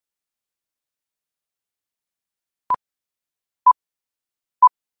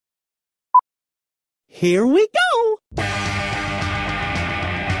Here we go!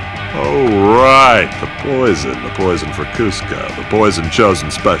 Oh, right, the poison for Kuzco, the poison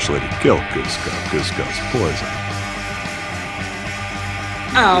chosen specially to kill Kuzco's poison.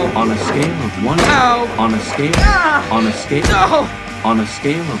 Ow. On a scale of 1 Ow. on a scale on a scale No. on a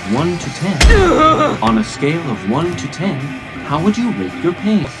scale of 1 to 10 on a scale of 1 to 10, how would you rate your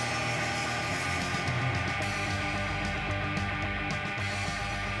pain?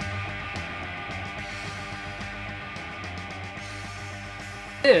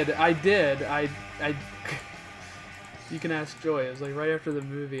 I did. You can ask Joy. It was like right after the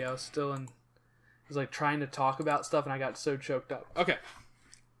movie. I was like trying to talk about stuff, and I got so choked up. Okay.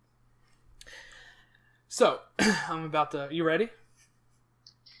 So I'm about to. You ready?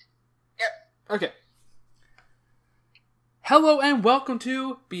 Yep. Okay. Hello and welcome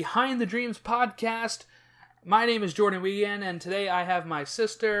to Behind the Dreams podcast. My name is Jordan Wiegand, and today I have my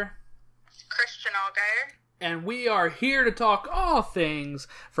sister Christian Allgaier. And we are here to talk all things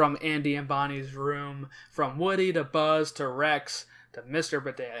from Andy and Bonnie's room, from Woody to Buzz to Rex to Mr.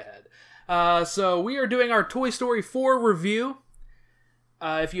 Potato Head. So we are doing our Toy Story 4 review.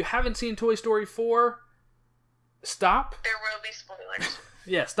 If you haven't seen Toy Story 4, stop. There will be spoilers.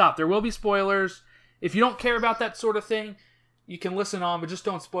 Yeah, stop. There will be spoilers. If you don't care about that sort of thing, you can listen on, but just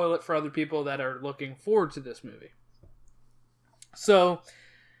don't spoil it for other people that are looking forward to this movie. So,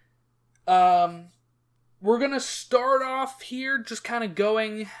 we're going to start off here just kind of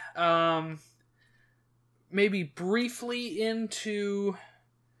going maybe briefly into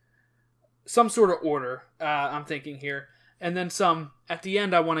some sort of order, I'm thinking here. And then some, at the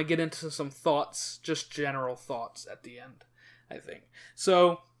end, I want to get into some thoughts, just general thoughts at the end, I think.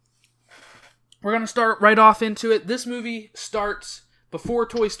 So, we're going to start right off into it. This movie starts before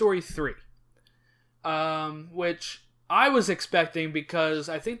Toy Story 3, which I was expecting because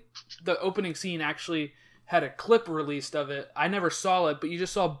I think the opening scene actually had a clip released of it. I never saw it, but you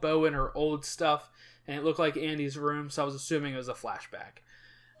just saw Bo in her old stuff, and it looked like Andy's room, so I was assuming it was a flashback.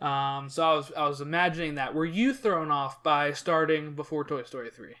 So I was imagining that. Were you thrown off by starting before Toy Story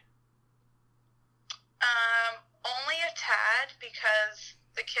 3? Only a tad, because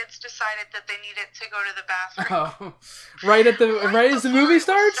the kids decided that they needed to go to the bathroom. Oh, right as the movie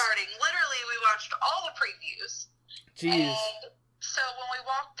starts? Literally, we watched all the previews. Jeez. And so when we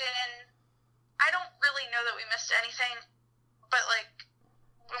walked in, I don't really know that we missed anything, but like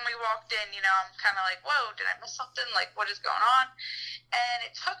when we walked in, I'm kind of like, whoa, did I miss something? Like, what is going on? And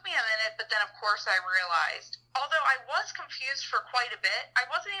it took me a minute, but then of course I realized, although I was confused for quite a bit, I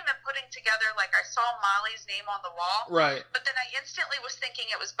wasn't even putting together, like I saw Molly's name on the wall, Right. But then I instantly was thinking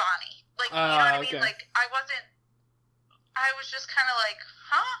it was Bonnie. Like, you know what I mean? Okay. Like, I was just kind of like,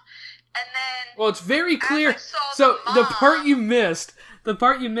 huh? And then, Well, it's very clear. as I saw So the mom- part you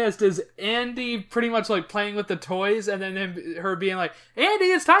missed is Andy pretty much like playing with the toys, and then her being like,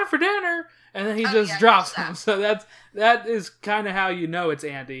 "Andy, it's time for dinner," and then he just drops them. So that is kind of how you know it's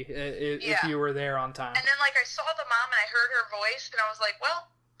Andy if you were there on time. And then, like, I saw the mom and I heard her voice, and I was like,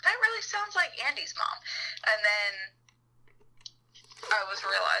 well, that really sounds like Andy's mom. And then I was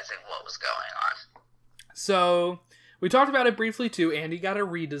realizing what was going on. So we talked about it briefly too. Andy got a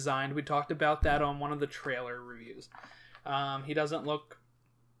redesign. We talked about that on one of the trailer reviews. He doesn't look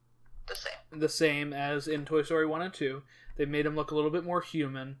the same as in Toy Story 1 and 2. They made him look a little bit more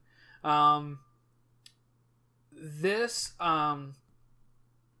human. This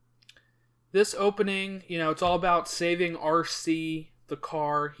opening, it's all about saving RC, the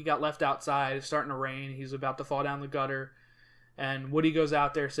car. He got left outside. It's starting to rain. He's about to fall down the gutter. And Woody goes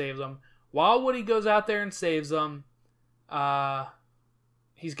out there, saves him. While Woody goes out there and saves him,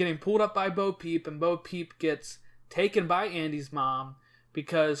 he's getting pulled up by Bo Peep, and Bo Peep gets taken by Andy's mom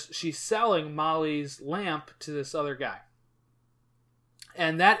because she's selling Molly's lamp to this other guy.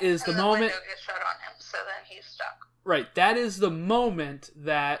 And that is the moment. Window gets shut on him, so then he's stuck. Right, that is the moment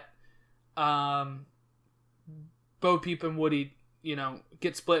that Bo Peep and Woody,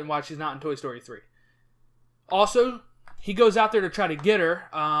 get split and why she's not in Toy Story 3. Also, he goes out there to try to get her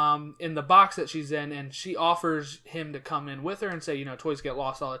in the box that she's in, and she offers him to come in with her and say, toys get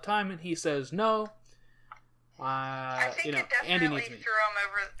lost all the time, and he says no. I think it Andy definitely needs me. threw him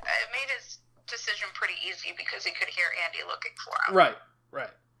over. It made his decision pretty easy because he could hear Andy looking for him. Right.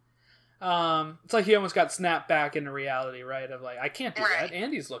 It's like he almost got snapped back into reality, right? Of like, I can't do that.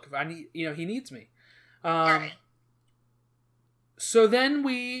 Andy's looking for. He needs me. Right. So then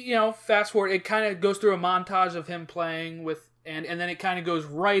we, fast forward. It kind of goes through a montage of him playing with, and then it kind of goes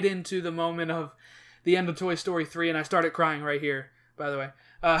right into the moment of the end of Toy Story 3, and I started crying right here, by the way.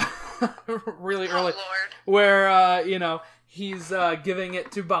 Really early. Lord. Where, he's giving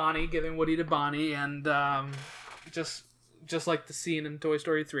it to Bonnie, giving Woody to Bonnie, and just like the scene in Toy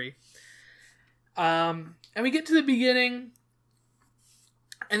Story 3. And we get to the beginning,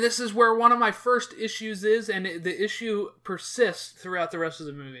 and this is where one of my first issues is, and the issue persists throughout the rest of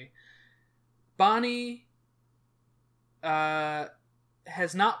the movie. Bonnie has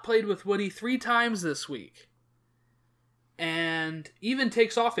not played with Woody 3 times this week. And even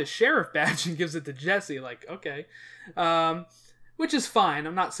takes off his sheriff badge and gives it to Jesse. Like, okay. Which is fine.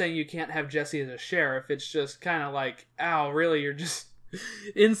 I'm not saying you can't have Jesse as a sheriff. It's just kind of like, ow, really? You're just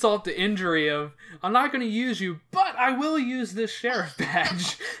insult to injury of, I'm not going to use you, but I will use this sheriff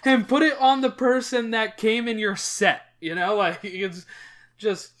badge and put it on the person that came in your set. You know? Like, it's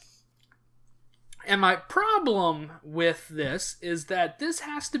just... And my problem with this is that this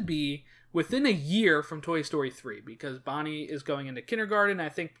has to be within a year from Toy Story 3, because Bonnie is going into kindergarten. I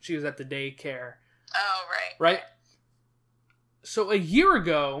think she was at the daycare. Oh, right. Right? So a year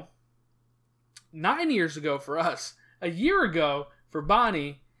ago, 9 years ago for us, a year ago for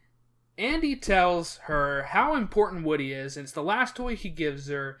Bonnie, Andy tells her how important Woody is, and it's the last toy he gives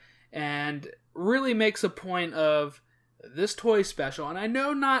her, and really makes a point of this toy special. And I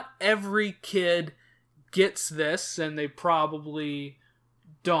know not every kid gets this, and they probably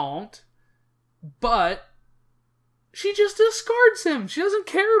don't. But she just discards him. She doesn't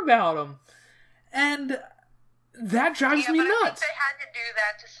care about him. And that drives me nuts. I think they had to do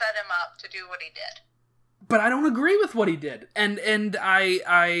that to set him up to do what he did. But I don't agree with what he did. And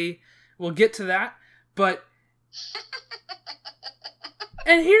I will get to that. But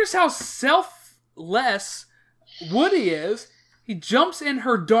and here's how selfless Woody is. He jumps in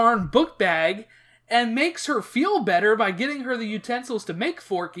her darn book bag and makes her feel better by getting her the utensils to make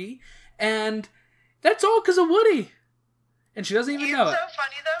Forky. And that's all because of Woody. And she doesn't even know it. It's so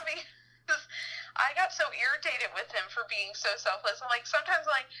funny, though, because I got so irritated with him for being so selfless. I'm like, sometimes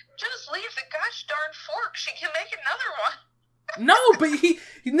I'm like, just leave the gosh darn fork. She can make another one. No, but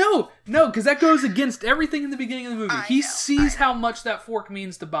no, because that goes against everything in the beginning of the movie. He sees how much that fork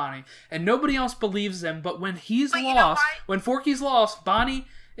means to Bonnie, and nobody else believes him. But when he's lost, when Forky's lost, Bonnie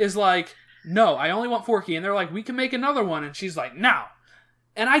is like, no, I only want Forky. And they're like, we can make another one. And she's like, no.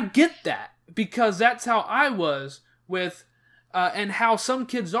 And I get that, because that's how I was with, and how some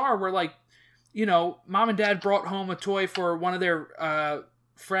kids are, where like, you know, mom and dad brought home a toy for one of their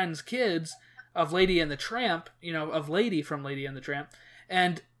friends' kids of Lady and the Tramp, you know, of Lady from Lady and the Tramp,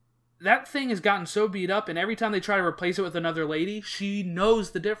 and that thing has gotten so beat up, and every time they try to replace it with another lady, she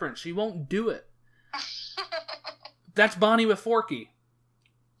knows the difference. She won't do it. That's Bonnie with Forky.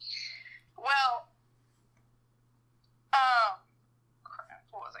 Well,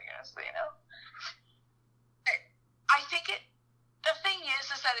 what was I going to say now? I think the thing is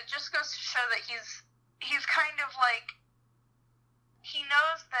that it just goes to show that he's kind of like, he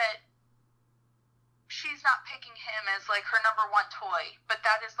knows that she's not picking him as like her number one toy, but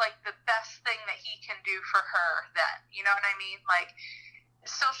that is like the best thing that he can do for her then. You know what I mean? Like,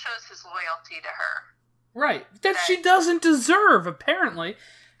 it still shows his loyalty to her. Right. That she doesn't deserve, apparently.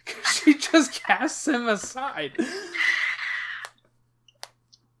 She just casts him aside. So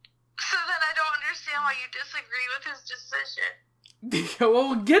then I don't understand why you disagree with his decision. Well,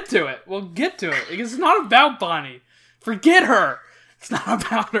 we'll get to it. It's not about Bonnie. Forget her. It's not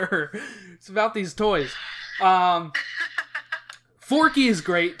about her. It's about these toys. Forky is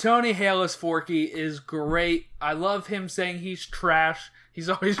great. Tony Hale as Forky is great. I love him saying he's trash. He's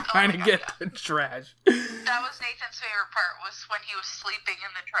always trying to get the trash. That was Nathan's favorite part, was when he was sleeping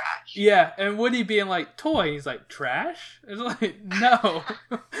in the trash. Yeah, and Woody being like, toy. He's like, trash? It's like, no.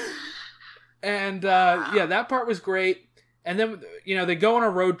 And, yeah, that part was great. And then, you know, they go on a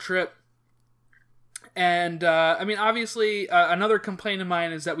road trip. And, I mean, obviously, another complaint of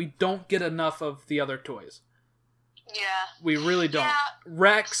mine is that we don't get enough of the other toys. Yeah. We really don't. Yeah,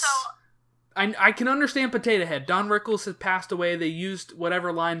 Rex... So... I can understand Potato Head. Don Rickles has passed away. They used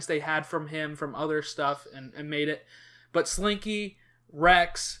whatever lines they had from him from other stuff and made it. But Slinky,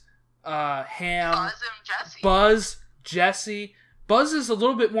 Rex, Ham, Buzz, Jesse. Buzz is a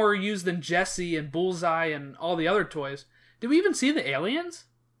little bit more used than Jesse and Bullseye and all the other toys. Did we even see the aliens?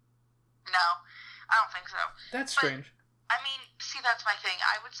 No, I don't think so. That's strange. I mean, see, that's my thing.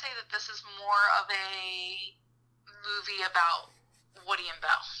 I would say that this is more of a movie about Woody and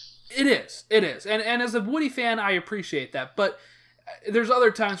Belle. It is. And as a Woody fan, I appreciate that. But there's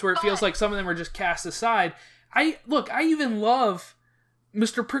other times where it feels like some of them are just cast aside. I even love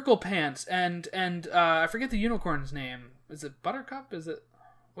Mr. Pricklepants and I forget the unicorn's name. Is it Buttercup? What is it?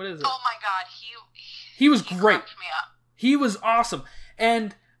 Oh my god, he was great. Me up. He was awesome.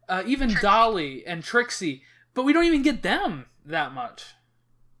 And even Trixie. Dolly and Trixie. But we don't even get them that much.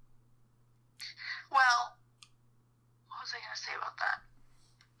 Well, what was I going to say about that?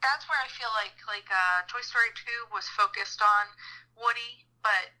 That's where I feel like Toy Story 2 was focused on Woody,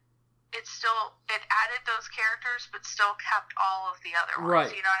 but it added those characters, but still kept all of the other ones.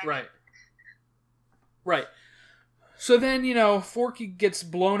 Right, You know what I mean? Right. So then, Forky gets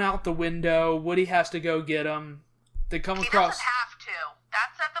blown out the window. Woody has to go get him. They come across... He doesn't have to.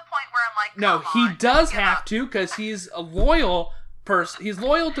 That's at the point where I'm like, No, come he on, does give have up. to, because he's a loyal person. He's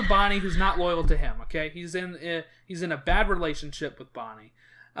loyal to Bonnie, who's not loyal to him. Okay, he's in a bad relationship with Bonnie.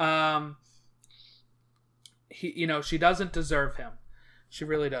 She doesn't deserve him. She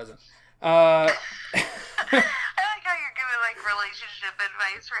really doesn't. I like how you're giving relationship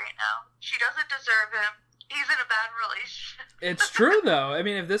advice right now. She doesn't deserve him. He's in a bad relationship. It's true, though. I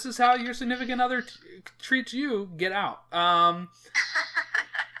mean, if this is how your significant other treats you, get out.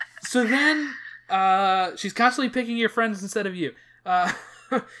 So then, she's constantly picking your friends instead of you.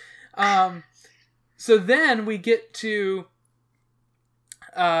 So then we get to,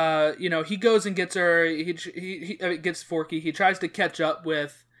 he goes and gets her. He gets Forky. He tries to catch up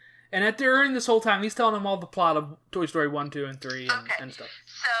with, and during this whole time, he's telling him all the plot of Toy Story 1, 2, and 3 and stuff.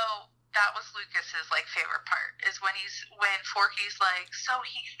 So that was Lucas's favorite part is when Forky's like, so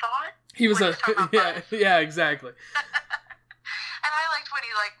he thought He was yeah, exactly. And I liked when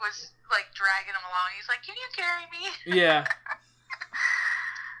he was dragging him along. He's like, "Can you carry me?" Yeah.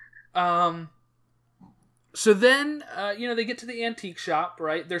 So then, they get to the antique shop,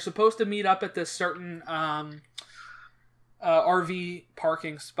 right? They're supposed to meet up at this certain RV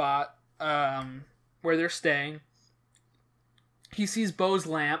parking spot where they're staying. He sees Bo's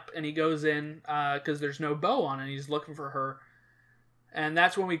lamp, and he goes in because there's no Bo on it. He's looking for her. And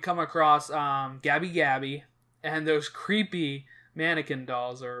that's when we come across Gabby Gabby and those creepy mannequin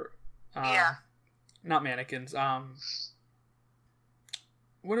dolls, or... not mannequins.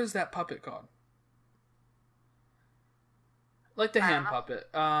 What is that puppet called? Like the hand puppet.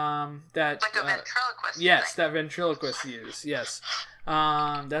 That like a ventriloquist. Yes, that ventriloquist use. Yes.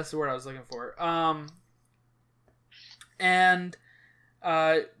 That's the word I was looking for. And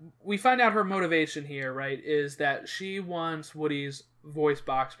we find out her motivation here, right, is that she wants Woody's voice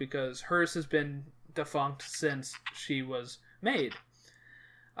box because hers has been defunct since she was made.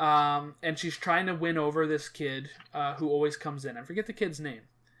 And she's trying to win over this kid who always comes in. I forget the kid's name.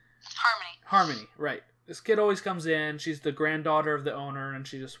 Harmony, right. This kid always comes in. She's the granddaughter of the owner, and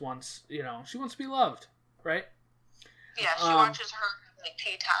she just wants, she wants to be loved, right? Yeah, she watches her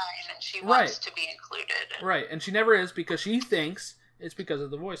tea time, and she wants to be included. Right, and she never is because she thinks it's because of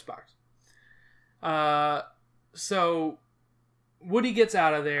the voice box. So Woody gets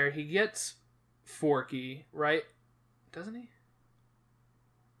out of there. He gets Forky, right? Doesn't he?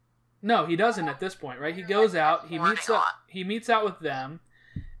 No, he doesn't at this point, right? He goes out. He meets out with them,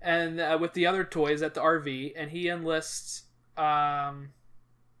 and with the other toys at the RV, and he enlists. I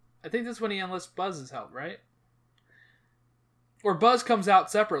think that's when he enlists Buzz's help, right? Or Buzz comes out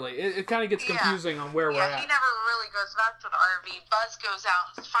separately. It kind of gets confusing on where we're at. Yeah, he never really goes back to the RV. Buzz goes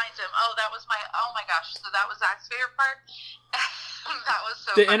out and finds him. Oh my gosh! So that was Zach's favorite part. That was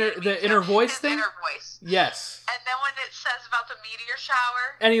so funny. The inner voice thing? Inner voice. Yes. And then when it says about the meteor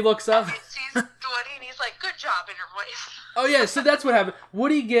shower, and he looks up, and he sees Woody, and he's like, "Good job, inner voice." Oh yeah, so that's what happened.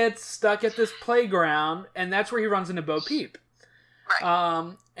 Woody gets stuck at this playground, and that's where he runs into Bo Peep. Right.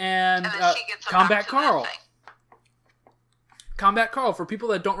 And then she gets him Combat back to Carl. that thing. Combat Carl, for people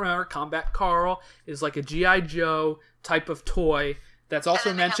that don't remember, Combat Carl is like a G.I. Joe type of toy that's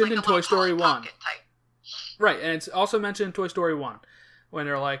also mentioned in Toy Story 1. Right, and it's also mentioned in Toy Story 1. When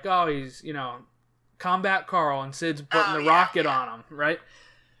they're like, oh, he's, Combat Carl, and Sid's putting the rocket on him, right?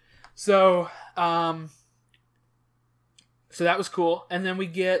 So, so that was cool. And then we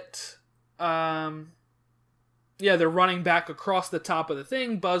get, they're running back across the top of the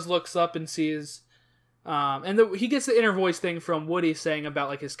thing. Buzz looks up and sees... he gets the inner voice thing from Woody saying about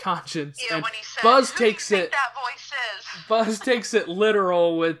like his conscience. Yeah, and when he said, Buzz "Who do you takes think it. that voice is?" Buzz takes it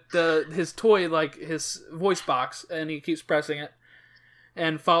literal with his toy, like his voice box, and he keeps pressing it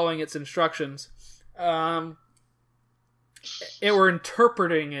and following its instructions. We're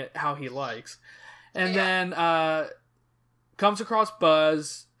interpreting it how he likes, and then comes across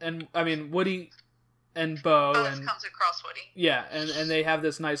Buzz and Woody and Bo. Buzz and comes across Woody. Yeah, and they have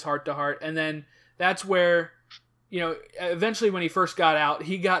this nice heart to heart, and then. That's where, eventually when he first got out,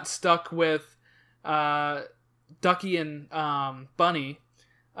 he got stuck with Ducky and Bunny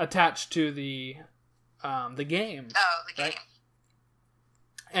attached to the game. Oh, the game. Right?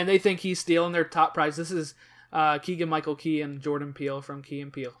 And they think he's stealing their top prize. This is Keegan-Michael Key and Jordan Peele from Key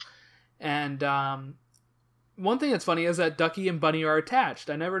and Peele. And one thing that's funny is that Ducky and Bunny are attached.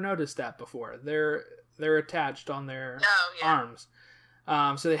 I never noticed that before. They're attached on their arms.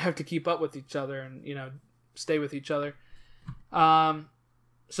 So they have to keep up with each other and, stay with each other.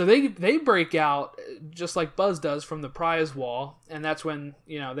 So they break out, just like Buzz does, from the prize wall. And that's when,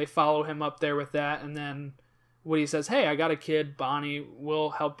 they follow him up there with that. And then Woody says, hey, I got a kid. Bonnie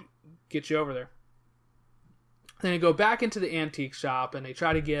will help get you over there. Then they go back into the antique shop and they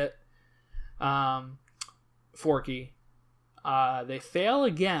try to get Forky. They fail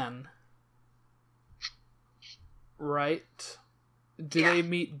again. Right? Do they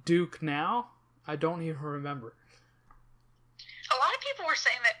meet Duke now? I don't even remember. A lot of people were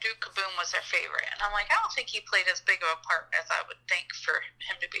saying that Duke Kaboom was their favorite, and I'm like, I don't think he played as big of a part as I would think for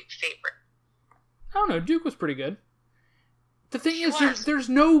him to be favorite. I don't know. Duke was pretty good. The thing is, there's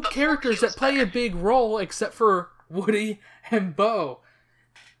no characters that play a big role except for Woody and Bo.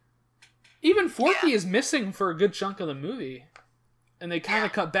 Even Forky is missing for a good chunk of the movie. And they kind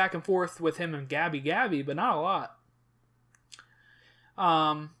of cut back and forth with him and Gabby, but not a lot.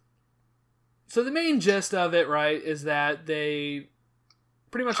 So the main gist of it, right, is that they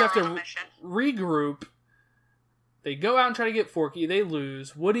pretty much have to regroup. They go out and try to get Forky. They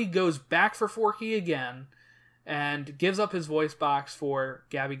lose. Woody goes back for Forky again and gives up his voice box for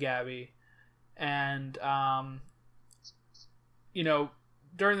Gabby. And,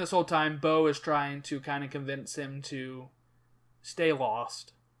 during this whole time, Bo is trying to kind of convince him to stay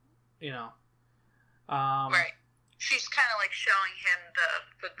lost, right. She's kind of like showing him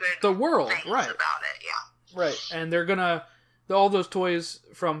the good the world, things right? About it, yeah. Right, and they're gonna all those toys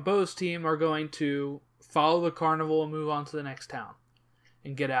from Bo's team are going to follow the carnival and move on to the next town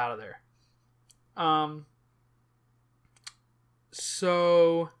and get out of there.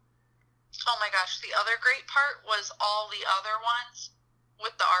 So. Oh my gosh! The other great part was all the other ones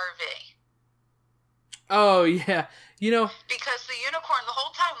with the RV. Oh yeah, because the unicorn the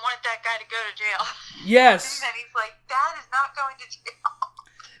whole time wanted that guy to go to jail. Yes. And then he's like, Dad is not going to jail.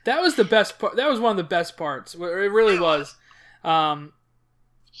 That was the best part. That was one of the best parts. It really was. Let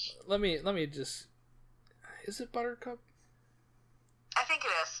me just. Is it Buttercup? I think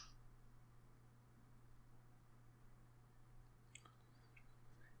it is.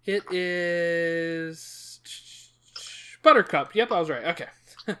 It is Buttercup. Yep, I was right. Okay.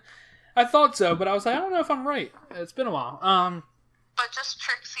 I thought so, but I was like, I don't know if I'm right. It's been a while. But just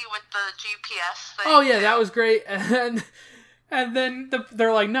Trixie with the GPS thing. Oh yeah, that was great. And then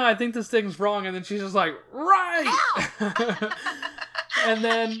they're like, no, I think this thing's wrong. And then she's just like, right. And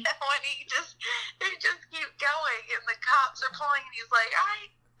then when they just keep going, and the cops are pulling, and he's like,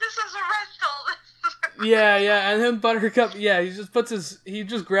 this is a rental. Yeah. And then Buttercup, he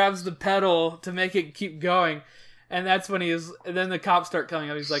just grabs the pedal to make it keep going. And that's when and then the cops start coming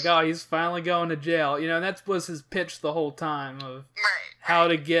up. He's like, oh, he's finally going to jail. And that was his pitch the whole time of how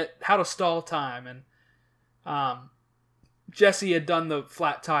to stall time. And Jesse had done the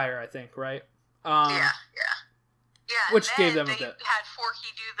flat tire, I think, right? Yeah. Which gave them a bit. They had Forky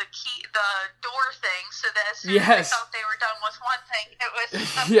do the door thing, so that as soon as they thought they were done with one thing, it was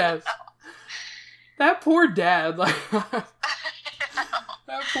something else. That poor dad.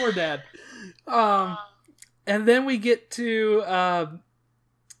 That poor dad. And then we get to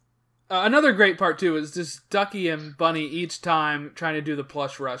another great part too is just Ducky and Bunny each time trying to do the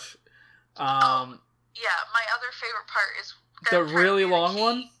plush rush. Yeah, my other favorite part is the really long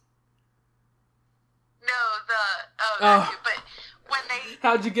one. No, but when they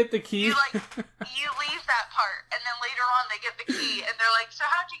how'd you get the key? You leave that part, and then later on they get the key, and they're like, "So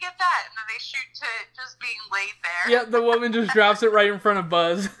how'd you get that?" And then they shoot to it just being laid there. Yeah, the woman just drops it right in front of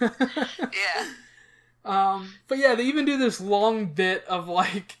Buzz. Yeah. But yeah, they even do this long bit of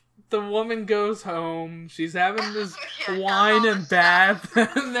like the woman goes home, she's having this wine and bath,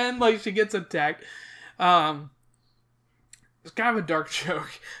 and then like she gets attacked. It's kind of a dark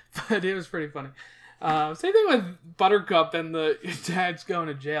joke, but it was pretty funny. Same thing with Buttercup and the dad's going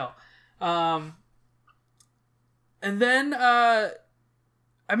to jail. And then,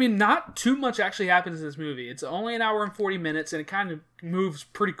 not too much actually happens in this movie. It's only an hour and 40 minutes, and it kind of moves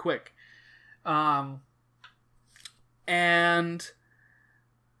pretty quick. And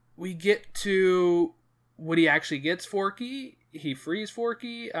we get to Woody actually gets Forky. He frees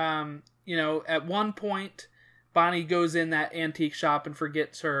Forky. At one point, Bonnie goes in that antique shop and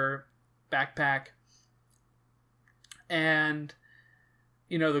forgets her backpack. And,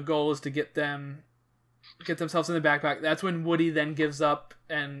 the goal is to get themselves in the backpack. That's when Woody then gives up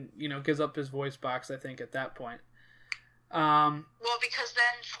and, gives up his voice box, I think, at that point. Well, because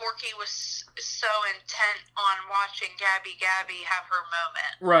then Forky was so intent on watching Gabby have her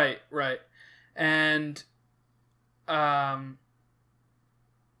moment. Right. And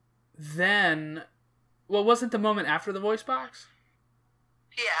then, well, wasn't the moment after the voice box?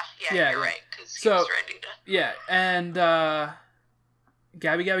 Yeah, you're right, because he was ready to... Yeah, and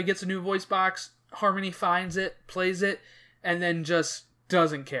Gabby gets a new voice box, Harmony finds it, plays it, and then just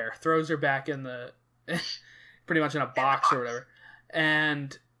doesn't care. Throws her back in the... pretty much in a box or whatever.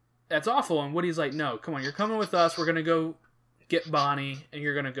 And that's awful, and Woody's like, no, come on, you're coming with us, we're gonna go get Bonnie, and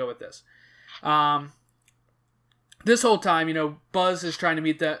you're gonna go with this. This whole time, Buzz is trying to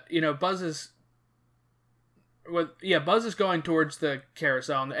meet Buzz is going towards the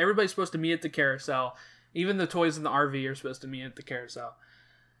carousel, and everybody's supposed to meet at the carousel. Even the toys in the RV are supposed to meet at the carousel.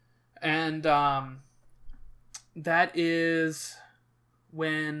 And that is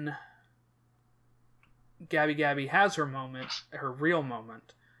when Gabby has her moment, her real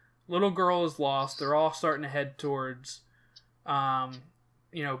moment. Little girl is lost. They're all starting to head towards, Bonnie's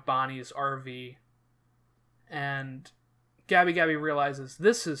RV. And Gabby realizes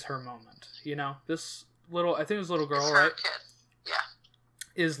this is her moment. This little, I think it was little girl, right? Kid. Yeah.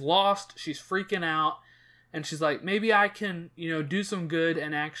 Is lost. She's freaking out. And she's like, maybe I can, do some good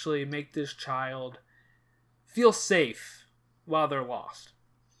and actually make this child feel safe while they're lost.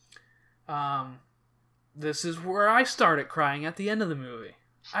 This is where I started crying at the end of the movie.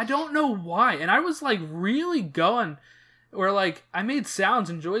 I don't know why. And I was like really going where like I made sounds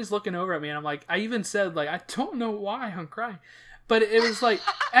and Joy's looking over at me and I'm like, I even said like, I don't know why I'm crying. But it was like,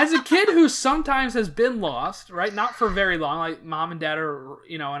 as a kid who sometimes has been lost, right? Not for very long, like mom and dad are,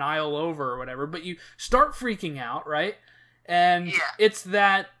 an aisle over or whatever, but you start freaking out, right? And it's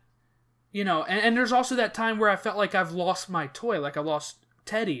that, and there's also that time where I felt like I've lost my toy, like I lost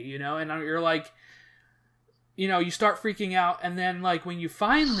Teddy, and you're like, you start freaking out, and then like when you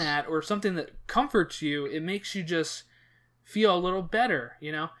find that or something that comforts you, it makes you just feel a little better,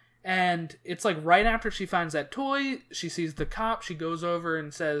 And it's like right after she finds that toy, she sees the cop, she goes over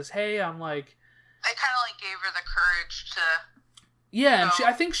and says, hey, I'm like... I kind of like gave her the courage to... Yeah, and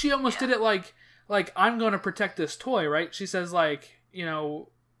I think she almost did it like I'm going to protect this toy, right? She says like,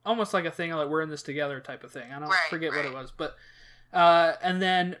 almost like a thing like we're in this together type of thing. I don't forget what it was, but... and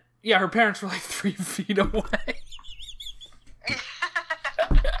then, her parents were like 3 feet away.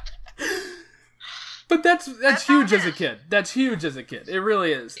 But that's huge as a kid. That's huge as a kid. It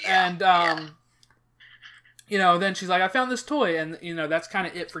really is. Yeah, and, then she's like, I found this toy. And, that's kind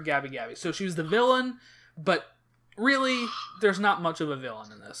of it for Gabby. So she was the villain, but really, there's not much of a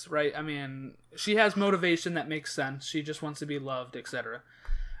villain in this, right? I mean, she has motivation that makes sense. She just wants to be loved, etc.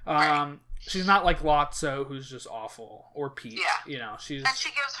 She's not like Lotso, who's just awful, or Pete. Yeah. She's... And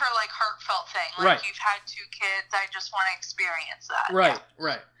she gives her, like, heartfelt thing. Like, you've had 2 kids, I just want to experience that. Right,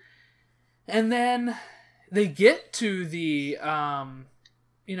 right. And then they get to the,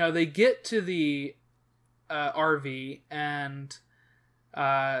 RV, and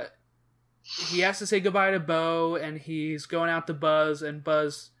he has to say goodbye to Bo, and he's going out to Buzz, and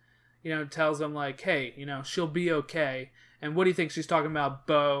Buzz, tells him, like, hey, she'll be okay. And Woody thinks she's talking about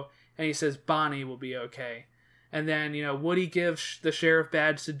Bo, and he says Bonnie will be okay. And then, Woody gives the sheriff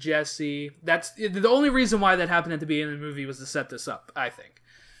badge to Jesse. That's the only reason why that happened at the beginning of the movie was to set this up, I think.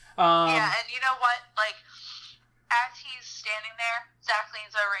 And you know what? Like, as he's standing there, Zach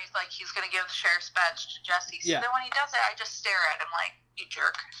leans over and he's like, he's going to give the sheriff's badge to Jesse. So then when he does it, I just stare at him like, you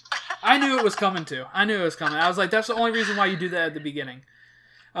jerk. I knew it was coming, too. I was like, that's the only reason why you do that at the beginning.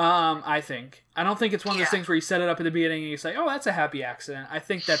 I think. I don't think it's one of those things where you set it up at the beginning and you say, oh, that's a happy accident. I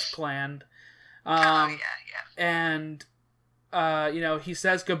think that's planned. And, he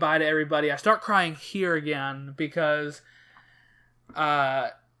says goodbye to everybody. I start crying here again because...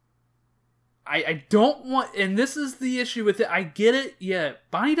 I don't want, and this is the issue with it. I get it. Yeah,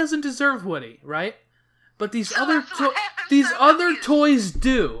 Bonnie doesn't deserve Woody, right? But these other toys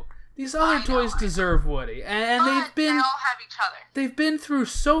do. These other toys deserve Woody, and they all have each other. They've been through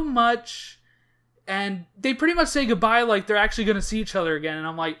so much, and they pretty much say goodbye like they're actually going to see each other again. And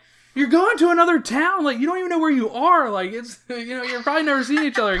I'm like, you're going to another town. Like, you don't even know where you are. Like, it's you're probably never seeing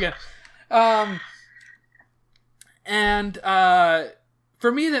each other again.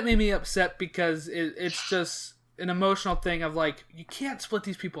 For me, that made me upset because it's just an emotional thing of like, you can't split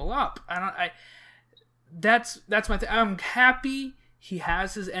these people up. That's my thing. I'm happy he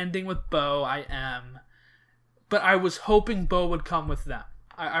has his ending with Bo. I am, but I was hoping Bo would come with them.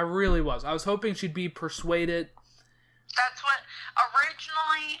 I really was. I was hoping she'd be persuaded. That's what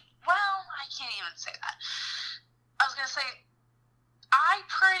originally. Well, I can't even say that. I was gonna say, I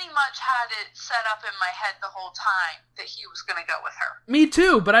pretty much had it set up in my head the whole time that he was going to go with her. Me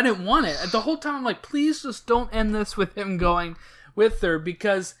too, but I didn't want it. The whole time I'm like, please just don't end this with him going with her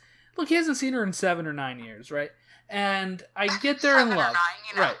because, look, he hasn't seen her in 7 or 9 years, right? And I get they're in 7 or love. 9,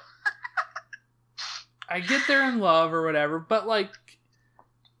 you know? Right. I get they're in love or whatever, but like,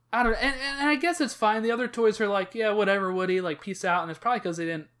 I don't know. And I guess it's fine. The other toys are like, yeah, whatever, Woody, like, peace out. And it's probably because they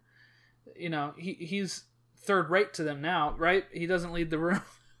didn't, you know, he's third rate to them now, right? He doesn't lead the room.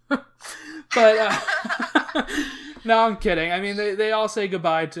 But, no, I'm kidding. I mean, they all say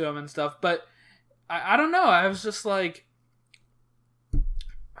goodbye to him and stuff, but I don't know. I was just like,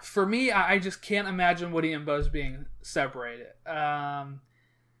 for me, I just can't imagine Woody and Buzz being separated.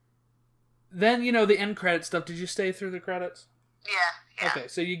 Then, you know, the end credit stuff. Did you stay through the credits? Yeah. Okay,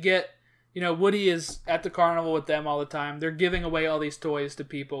 so you get, you know, Woody is at the carnival with them all the time. They're giving away all these toys to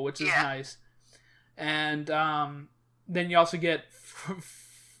people, which is nice. And then you also get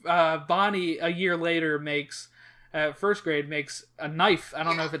Bonnie, a year later, makes, first grade, makes a knife. I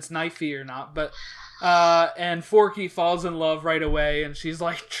don't know if it's knifey or not, but... and Forky falls in love right away, and she's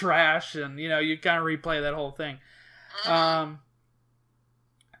like trash, and, you know, you kind of replay that whole thing. I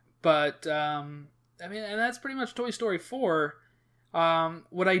mean, and that's pretty much Toy Story 4.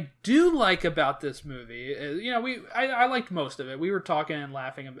 What I do like about this movie is, you know, I liked most of it. We were talking and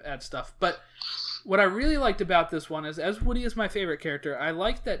laughing at stuff, but what I really liked about this one is, as Woody is my favorite character, I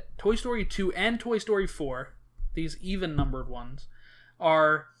like that Toy Story 2 and Toy Story 4, these even-numbered ones,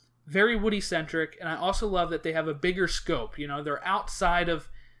 are very Woody-centric, and I also love that they have a bigger scope. You know, they're outside of,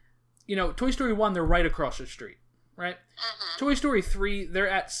 you know, Toy Story 1, they're right across the street, right? Toy Story 3, they're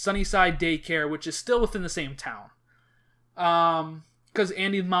at Sunnyside Daycare, which is still within the same town. Because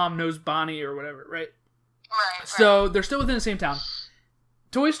Andy's mom knows Bonnie or whatever, right? Right. So they're still within the same town.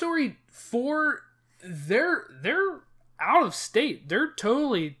 Toy Story 4, they're out of state. They're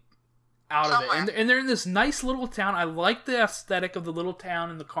totally out of it. And they're in this nice little town. I like the aesthetic of the little town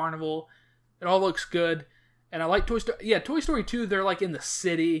and the carnival. It all looks good. And I like Toy Story. Yeah, Toy Story 2, they're like in the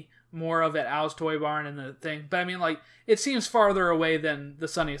city, more of at Al's Toy Barn and the thing. But I mean, like, it seems farther away than the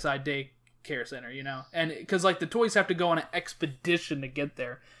Sunnyside Daycare Center, you know? And because, like, the toys have to go on an expedition to get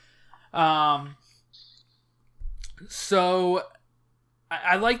there. So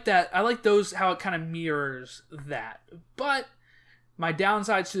I like that. I like those, how it kind of mirrors that. But my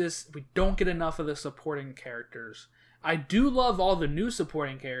downsides to this, we don't get enough of the supporting characters. I do love all the new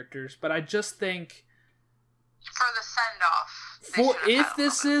supporting characters, but I just think, for the send-off, if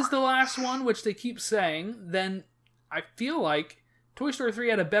this is the last one, which they keep saying, then I feel like Toy Story 3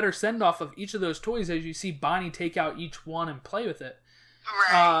 had a better send-off of each of those toys as you see Bonnie take out each one and play with it.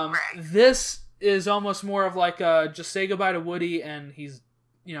 Right. This is almost more of like a just say goodbye to Woody, and he's,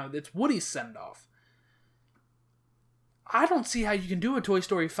 you know, it's Woody's send-off. I don't see how you can do a Toy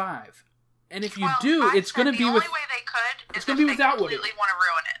Story 5. And if you it's going to be with... The only way they could is if they without Woody. Completely want to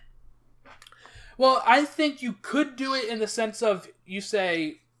ruin it. Well, I think you could do it in the sense of, you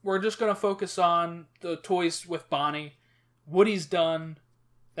say, we're just going to focus on the toys with Bonnie. Woody's done.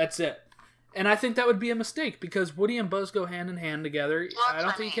 That's it. And I think that would be a mistake, because Woody and Buzz go hand in hand together. Well, I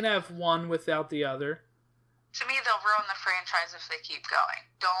don't think you can have one without the other. To me, they'll ruin the franchise if they keep going.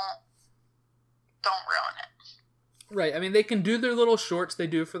 Don't ruin it. Right. I mean, they can do their little shorts they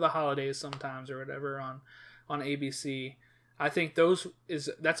do for the holidays sometimes or whatever on ABC. I think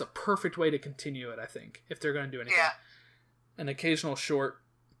that's a perfect way to continue it, I think, if they're going to do anything. Yeah. An occasional short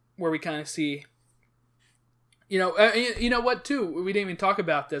where we kind of see, you know what, too? We didn't even talk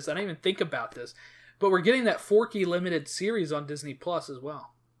about this. I didn't even think about this. But we're getting that Forky limited series on Disney Plus as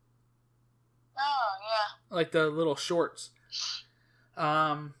well. Oh, yeah. Like the little shorts.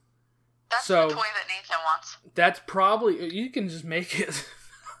 That's the toy that Nathan wants. That's probably... You can just make it.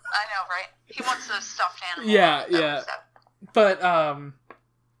 I know, right? He wants the stuffed animal. Yeah. But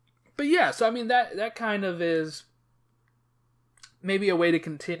yeah, so I mean, that kind of is maybe a way to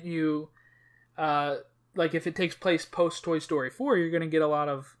continue, like if it takes place post Toy Story 4, you're going to get a lot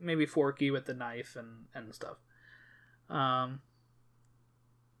of maybe Forky with the knife and stuff.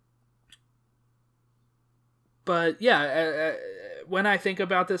 But yeah, when I think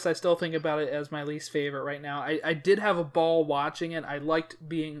about this, I still think about it as my least favorite right now. I did have a ball watching it. I liked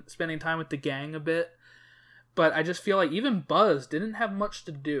spending time with the gang a bit. But I just feel like even Buzz didn't have much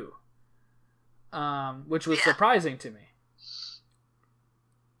to do, which was surprising to me.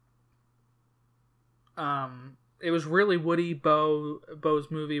 It was really Woody,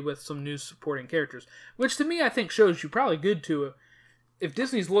 Bo's movie with some new supporting characters, which to me I think shows you probably good to, if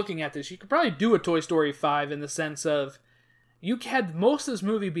Disney's looking at this, you could probably do a Toy Story 5 in the sense of you had most of this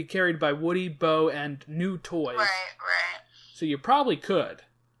movie be carried by Woody, Bo, and new toys. Right. So you probably could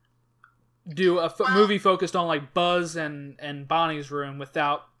do a movie focused on like Buzz and Bonnie's room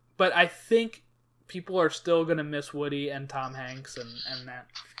without, but I think people are still going to miss Woody and Tom Hanks and that.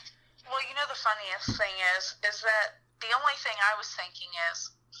 Well, you know, the funniest thing is that the only thing I was thinking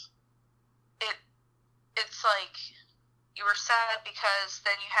is it's like you were sad because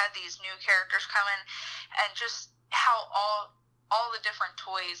then you had these new characters come in, and just how all the different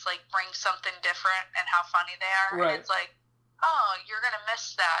toys like bring something different and how funny they are. Right. And it's like, oh, you're gonna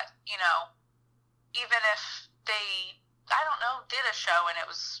miss that, you know, even if they, I don't know, did a show and it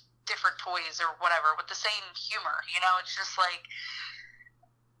was different toys or whatever with the same humor, you know. It's just like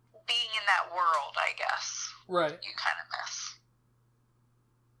being in that world, I guess. Right. You kind of miss.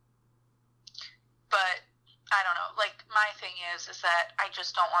 But I don't know. Like, my thing is that I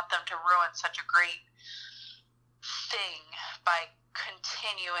just don't want them to ruin such a great thing by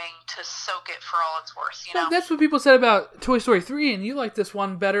continuing to soak it for all it's worth, you know? Well, that's what people said about Toy Story 3, and you like this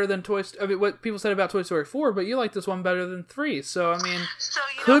one better than what people said about Toy Story 4, but you like this one better than 3. So, I mean,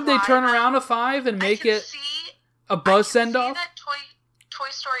 could they turn around a 5 and make it a buzz send-off? I can see that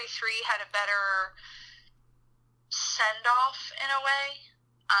Toy Story 3 had a better send-off in a way.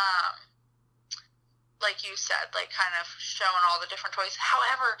 Like you said, like kind of showing all the different toys.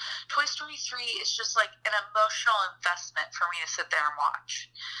 However, Toy Story 3 is just like an emotional investment for me to sit there and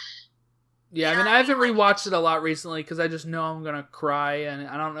watch. Yeah, I mean, I haven't rewatched it a lot recently because I just know I'm going to cry, and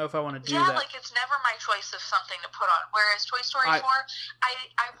I don't know if I want to do that. Yeah, like it's never my choice of something to put on. Whereas Toy Story 4,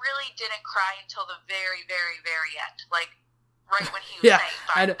 I really didn't cry until the very, very, very end. Like, right when he was saying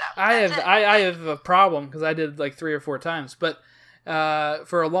bye to them. I have a problem because I did like 3 or 4 times, but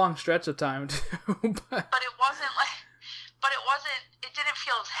for a long stretch of time too. It didn't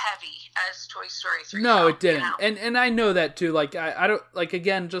feel as heavy as Toy Story 3. No, it didn't. You know? And I know that too. Like I don't, like,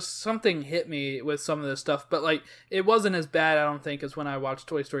 again, just something hit me with some of this stuff, but like it wasn't as bad, I don't think, as when I watched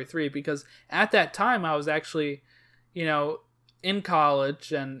Toy Story 3, because at that time I was actually, you know, in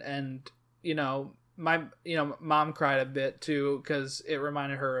college, and you know, my mom cried a bit too because it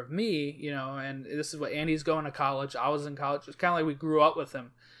reminded her of me, you know, and this is what Andy's going to college. I was in college. It's kind of like we grew up with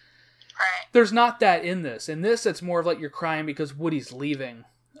him. Right. There's not that in this. In this, it's more of like you're crying because Woody's leaving.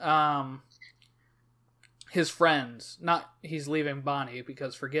 His friends, not he's leaving Bonnie,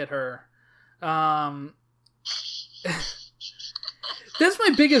 because forget her. That's my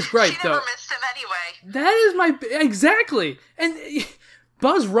biggest gripe, she never though. missed him anyway. That is exactly. And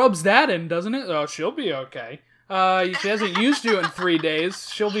Buzz rubs that in, doesn't it? Oh, she'll be okay. She hasn't used you in 3 days.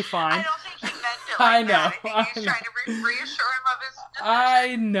 She'll be fine. I don't think he meant it like I know. that. I think he was trying to reassure him of his decision.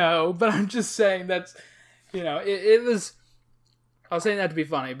 I know, but I'm just saying that's, you know, it was. I was saying that to be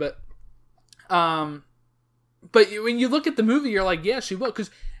funny, but when you look at the movie, you're like, yeah, she will,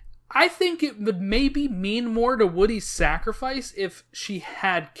 because I think it would maybe mean more to Woody's sacrifice if she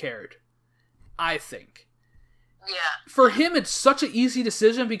had cared. I think. Yeah. For him, it's such an easy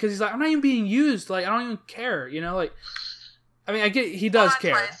decision because he's like, I'm not even being used. Like, I don't even care. You know, like, I mean, I get he does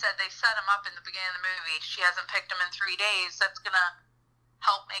care. That's why I said they set him up in the beginning of the movie. She hasn't picked him in 3 days. That's gonna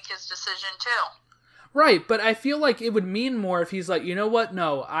help make his decision too. Right, but I feel like it would mean more if he's like, you know what?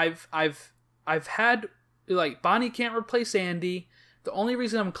 No, I've had, like, Bonnie can't replace Andy. The only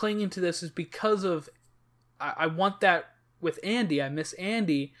reason I'm clinging to this is because of I want that with Andy. I miss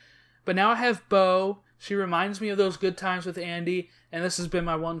Andy, but now I have Bo. She reminds me of those good times with Andy, and this has been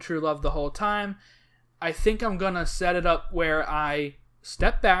my one true love the whole time. I think I'm going to set it up where I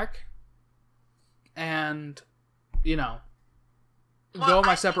step back and, you know, go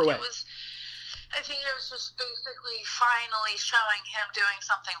my separate way. I think it was just basically finally showing him doing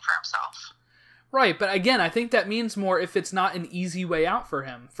something for himself. Right, but again, I think that means more if it's not an easy way out for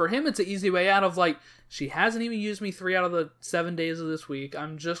him. For him, it's an easy way out of, like, she hasn't even used me 3 out of the 7 days of this week.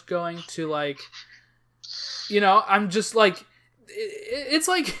 I'm just going to, like... You know, I'm just like, it's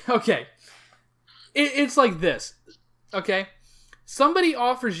like, okay, it's like this, okay? Somebody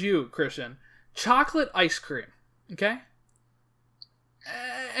offers you, Christian, chocolate ice cream, okay?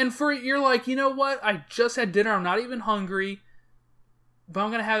 And you're like, you know what? I just had dinner. I'm not even hungry, but I'm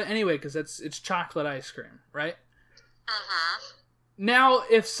going to have it anyway because it's chocolate ice cream, right? Uh-huh. Now,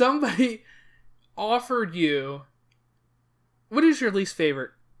 if somebody offered you, what is your least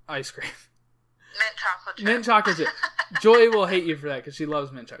favorite ice cream? Mint chocolate chip. Mint chocolate chip. Joy will hate you for that because she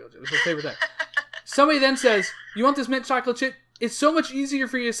loves mint chocolate chip. It's her favorite thing. Somebody then says, you want this mint chocolate chip? It's so much easier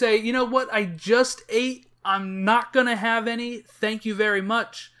for you to say, you know what? I just ate. I'm not going to have any. Thank you very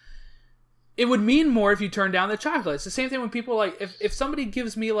much. It would mean more if you turn down the chocolate. It's the same thing when people, like, if somebody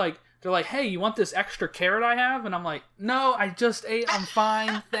gives me, like, they're like, hey, you want this extra carrot I have? And I'm like, no, I just ate. I'm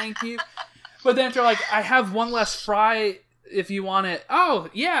fine. Thank you. But then if they're like, I have one less fry if you want it. Oh,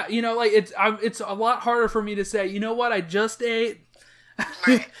 yeah. You know, like, it's a lot harder for me to say, you know what? I just ate.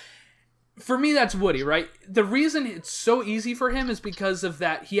 Right. for me, that's Woody, right? The reason it's so easy for him is because of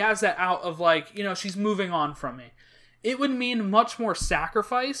that. He has that out of like, she's moving on from me. It would mean much more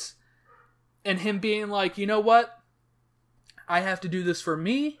sacrifice and him being like, you know what? I have to do this for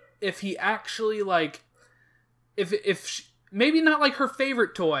me. If he actually like, if she, maybe not like her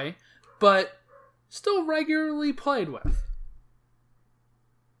favorite toy, but still regularly played with.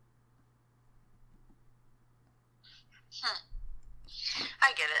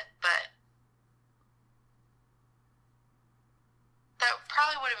 I get it, but that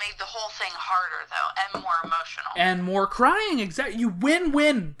probably would have made the whole thing harder, though, and more emotional. And more crying, exactly. You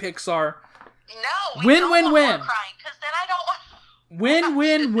win-win, Pixar. No, we don't want more crying, because then I don't want...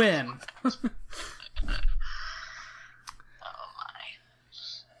 Win-win-win. Oh, my.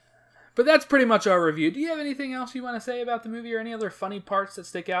 But that's pretty much our review. Do you have anything else you want to say about the movie, or any other funny parts that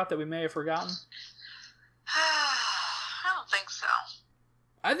stick out that we may have forgotten? I don't think so.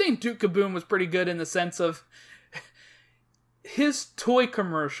 I think Duke Kaboom was pretty good in the sense of his toy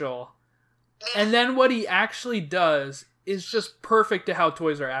commercial, and then what he actually does is just perfect to how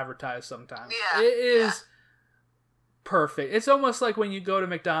toys are advertised sometimes. Yeah, it is perfect. It's almost like when you go to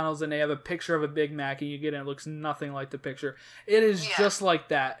McDonald's and they have a picture of a Big Mac and you get it, it looks nothing like the picture. It is just like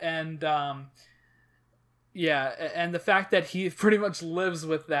that. And and the fact that he pretty much lives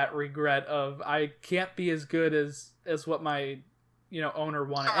with that regret of, I can't be as good as what my owner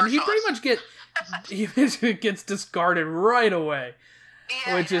wanted, and he pretty much gets discarded right away,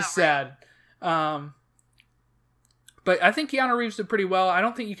 which is sad. But I think Keanu Reeves did pretty well. I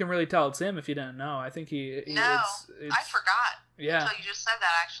don't think you can really tell it's him if you didn't know. I think I forgot. Yeah. Until you just said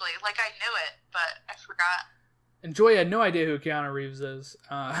that, actually. Like, I knew it, but I forgot. And Joy had no idea who Keanu Reeves is.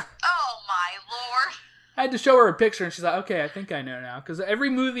 Oh, my Lord. I had to show her a picture, and she's like, okay, I think I know now. Because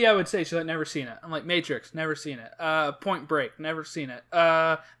every movie I would say, she's like, never seen it. I'm like, Matrix, never seen it. Point Break, never seen it.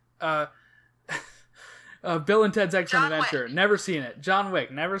 Bill and Ted's Excellent Adventure, never seen it. John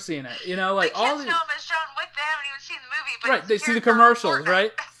Wick, never seen it. Like all these. They know him as John Wick. They haven't even seen the movie, but right, they see the commercials,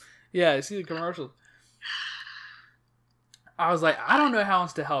 right? Yeah, they see the commercials. I was like, I don't know how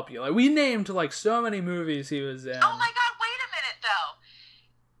else to help you. Like, we named like so many movies he was in. Oh my God! Wait a minute, though.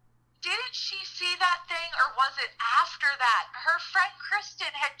 Didn't she see that thing, or was it after that? Her friend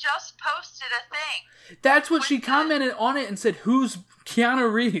Kristen had just posted a thing. That's what she commented on it and said, "Who's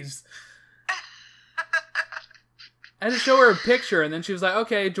Keanu Reeves?" I had to show her a picture, and then she was like,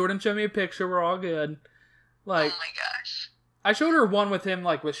 okay, Jordan showed me a picture, we're all good. Like, oh my gosh. I showed her one with him,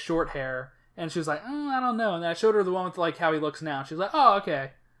 like, with short hair, and she was like, I don't know. And then I showed her the one with, like, how he looks now. She was like, oh,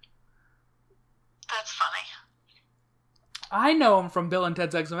 okay. That's funny. I know him from Bill and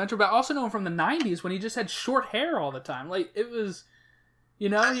Ted's Excellent Adventure, but I also know him from the 90s when he just had short hair all the time. Like, it was, he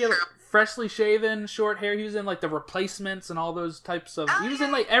had like, freshly shaven, short hair. He was in, like, The Replacements and all those types of... he was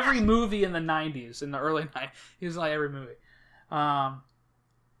in, like, every movie in the 90s, in the early 90s. He was in, like, every movie.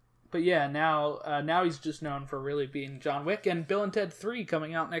 But yeah, now he's just known for really being John Wick, and Bill and Ted 3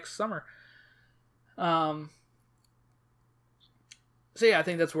 coming out next summer. So yeah, I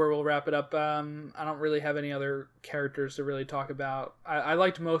think that's where we'll wrap it up. I don't really have any other characters to really talk about. I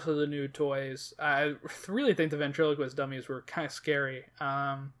liked most of the new toys. I really think the ventriloquist dummies were kind of scary.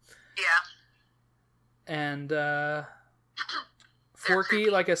 And Forky,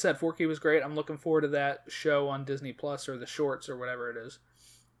 like I said, Forky was great. I'm looking forward to that show on Disney Plus, or the shorts, or whatever it is.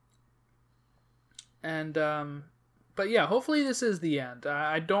 And but yeah, hopefully this is the end.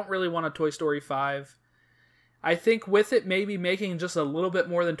 I don't really want a Toy Story 5. I think with it maybe making just a little bit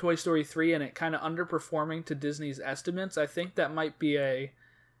more than Toy Story 3 and it kind of underperforming to Disney's estimates, I think that might be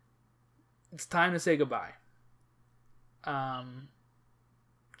it's time to say goodbye.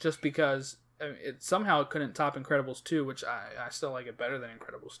 Just because it somehow couldn't top Incredibles 2, which I still like it better than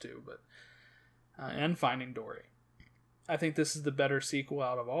Incredibles 2, but and Finding Dory. I think this is the better sequel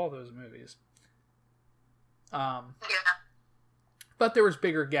out of all those movies. But there was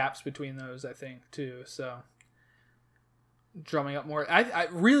bigger gaps between those, I think, too, so drumming up more. I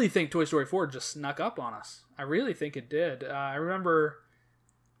really think Toy Story 4 just snuck up on us. I really think it did. I remember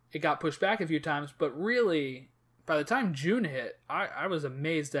it got pushed back a few times, but really, by the time June hit, I was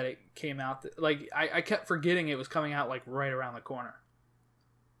amazed that it came out. Like, I kept forgetting it was coming out, like, right around the corner.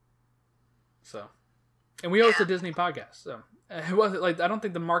 So, and we host a Disney podcast, so it wasn't, like, I don't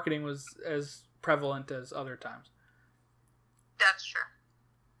think the marketing was as prevalent as other times. That's true.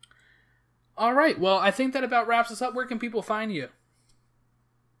 All right. Well, I think that about wraps us up. Where can people find you?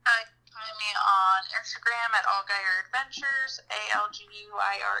 Find me on Instagram at Allgeier Adventures,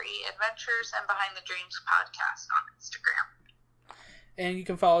 ALGUIRE Adventures, and Behind the Dreams Podcast on Instagram. And you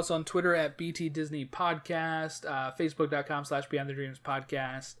can follow us on Twitter at BT Disney Podcast, Facebook.com/Beyond the Dreams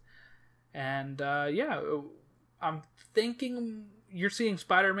Podcast. And yeah, I'm thinking you're seeing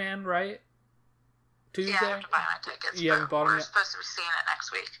Spider-Man, right? Tuesday? Yeah, I have to buy my tickets. You haven't bought them We're yet? supposed to be seeing it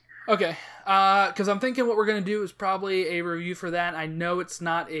next week. Okay, because I'm thinking what we're going to do is probably a review for that. I know it's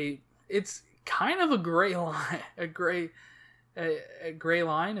not it's kind of a gray line, a gray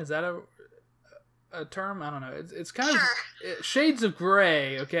line. Is that a term? I don't know. It's kind of shades of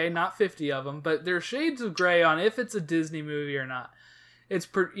gray, okay? Not 50 of them, but there's shades of gray on if it's a Disney movie or not. It's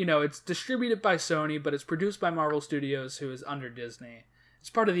it's distributed by Sony, but it's produced by Marvel Studios, who is under Disney. It's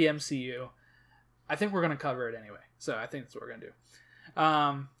part of the MCU. I think we're going to cover it anyway, so I think that's what we're going to do.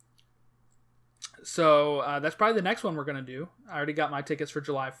 So that's probably the next one we're going to do. I already got my tickets for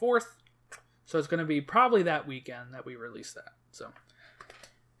July 4th, so it's going to be probably that weekend that we release that. So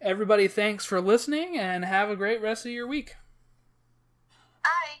everybody, thanks for listening, and have a great rest of your week.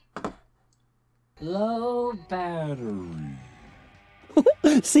 Bye. Low battery.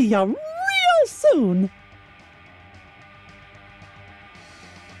 See ya real soon.